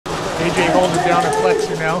AJ holding down and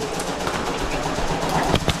flexing now.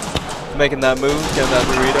 Making that move, getting that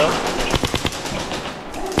burrito.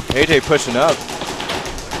 AJ pushing up.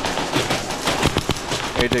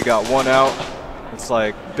 AJ got one out. It's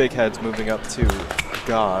like big head's moving up too.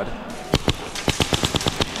 God.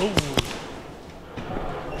 Ooh.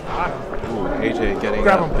 Ooh, AJ getting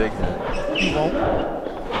Grab that him. big head. He won't.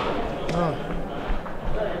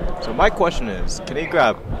 So my question is, can he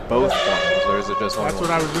grab both points, or is it just one? That's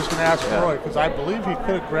what I was just going to ask Roy, because I believe he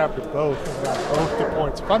could have grabbed it both and got both the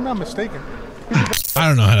points. If I'm not mistaken. I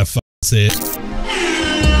don't know how to say it.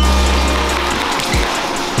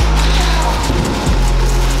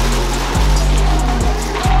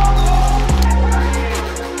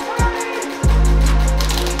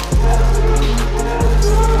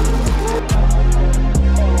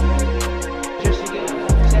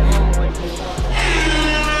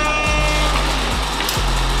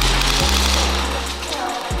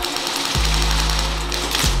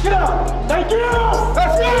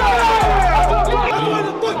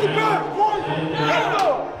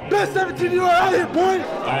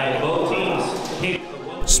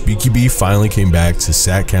 SpeedQB finally came back to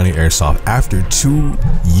Sac County Airsoft after 2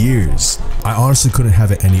 years. I honestly couldn't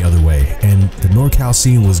have it any other way, and the NorCal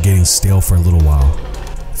scene was getting stale for a little while.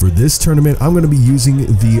 For this tournament, I'm going to be using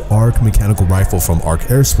the ARC mechanical rifle from ARC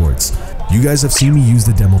Airsports. You guys have seen me use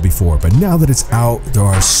the demo before, but now that it's out, there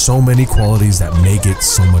are so many qualities that make it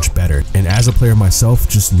so much better. And as a player myself,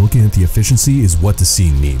 just looking at the efficiency is what the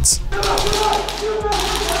scene needs.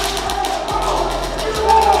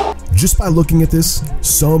 Just by looking at this,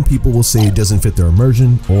 some people will say it doesn't fit their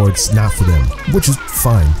immersion or it's not for them, which is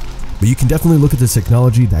fine. But you can definitely look at the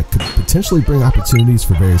technology that could potentially bring opportunities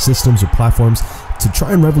for various systems or platforms to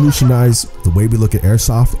try and revolutionize the way we look at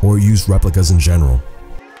airsoft or use replicas in general.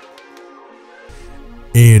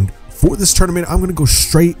 And for this tournament, I'm going to go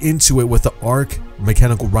straight into it with the ARC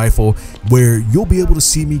mechanical rifle, where you'll be able to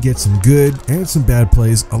see me get some good and some bad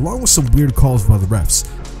plays along with some weird calls by the refs.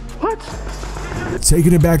 What?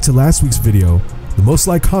 Taking it back to last week's video, the most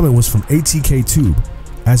liked comment was from ATK Tube.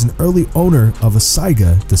 As an early owner of a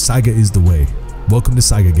Saiga, the Saiga is the way. Welcome to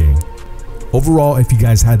Saiga Gang. Overall, if you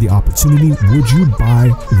guys had the opportunity, would you buy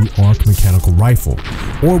the ARC mechanical rifle?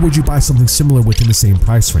 Or would you buy something similar within the same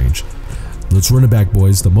price range? Let's run it back,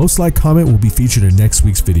 boys. The most liked comment will be featured in next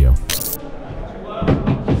week's video.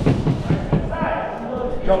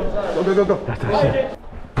 Go, go, go, go. That's it.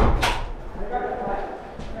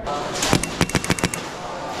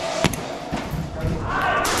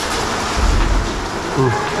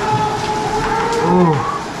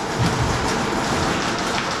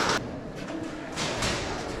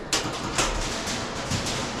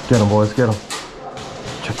 Get him, boys, get him.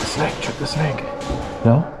 Check the snake, check the snake.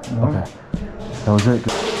 No? Okay. That was it.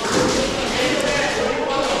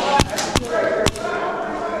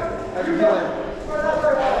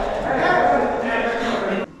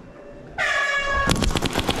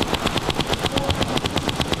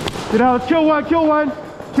 Get out, kill one, kill one.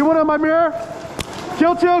 Kill one on my mirror.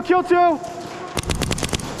 Kill two, kill two.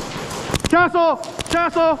 Castle,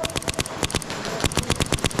 castle.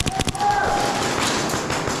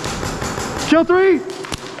 Kill three.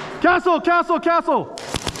 Castle, castle, castle.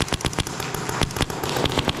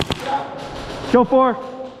 Kill four.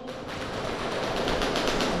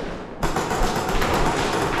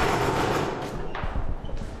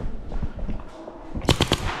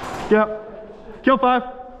 Yep. Kill five.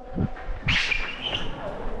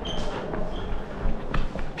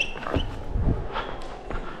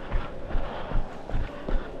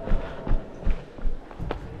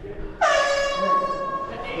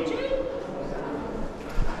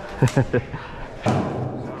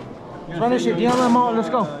 Finish it, DLM on, let's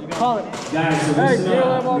go. Call it. Hey,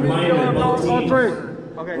 DLM on me, DLM on three.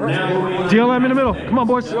 Okay. DLM in the middle. Come on,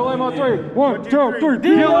 boys. DLM on three. 1, 2, 3,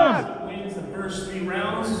 DLM. Wins the first 3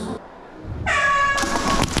 rounds.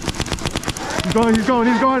 He's going, he's going,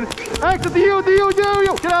 he's going. Exit the U,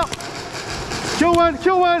 get out. Kill one,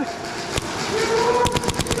 kill one.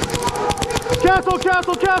 Castle,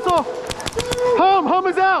 castle, castle. Hum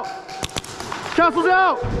is out. Castle's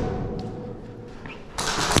out.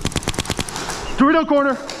 Dorito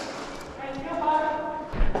corner.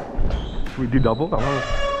 Should we do double?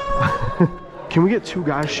 Can we get 2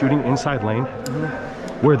 guys shooting inside lane?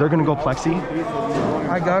 Where they're gonna go plexi?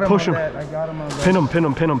 I got him. Push him. I got him on that. Pin him, pin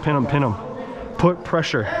him, pin him, pin him, pin him. Put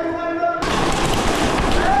pressure.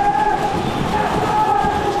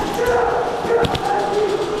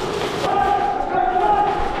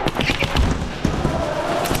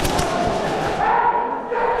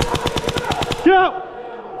 Get out!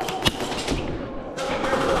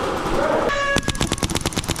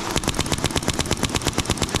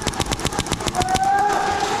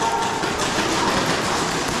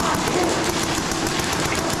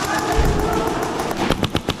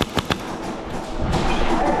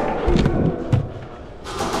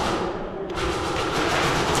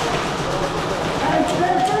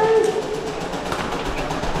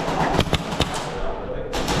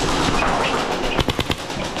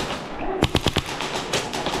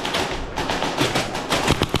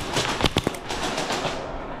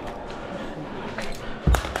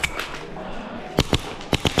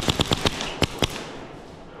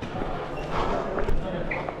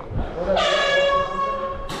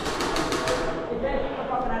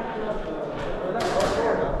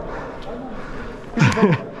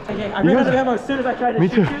 Okay, I ran out of ammo as soon as I tried to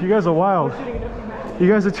shoot. Me too. You guys are wild. You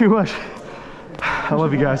guys are too much. I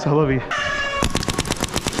love you guys. I love you.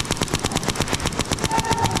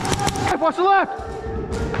 Watch the left.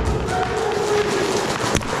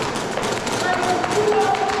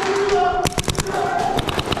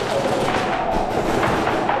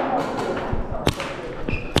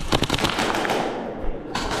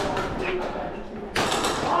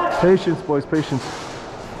 Patience, boys, patience.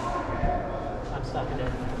 I'm stuck in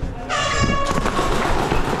it.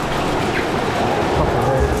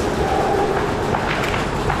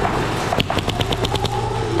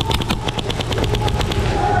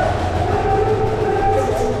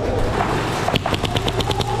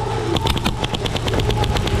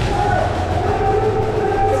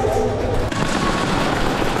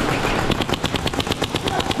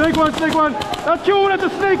 Snake one. That's you at the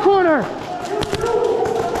snake corner.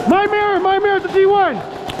 My mirror at the D1.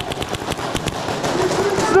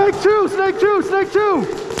 Snake two. Snake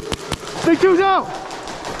two's out.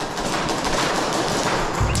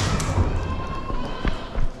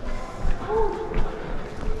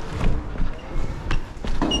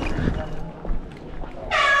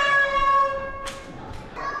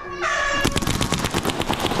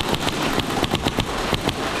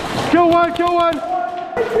 Kill one.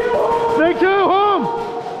 Snake two, home.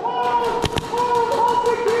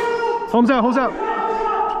 Home's out.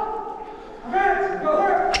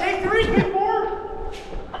 Take 3, take 4.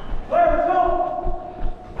 Let's go.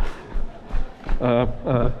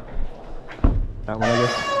 That one, I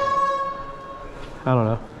guess. I don't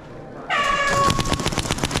know.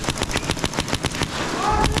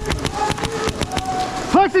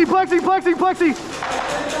 Plexi.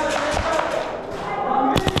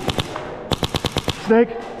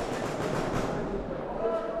 Snake.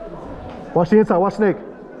 Watch the inside, watch snake.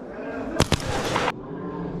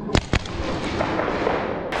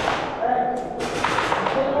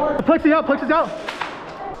 Plexi's out.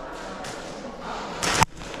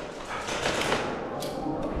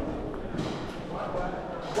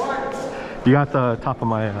 You got the top of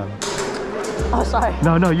my... Oh, sorry.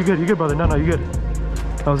 No, you good, brother. No, you good.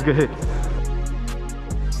 That was a good hit.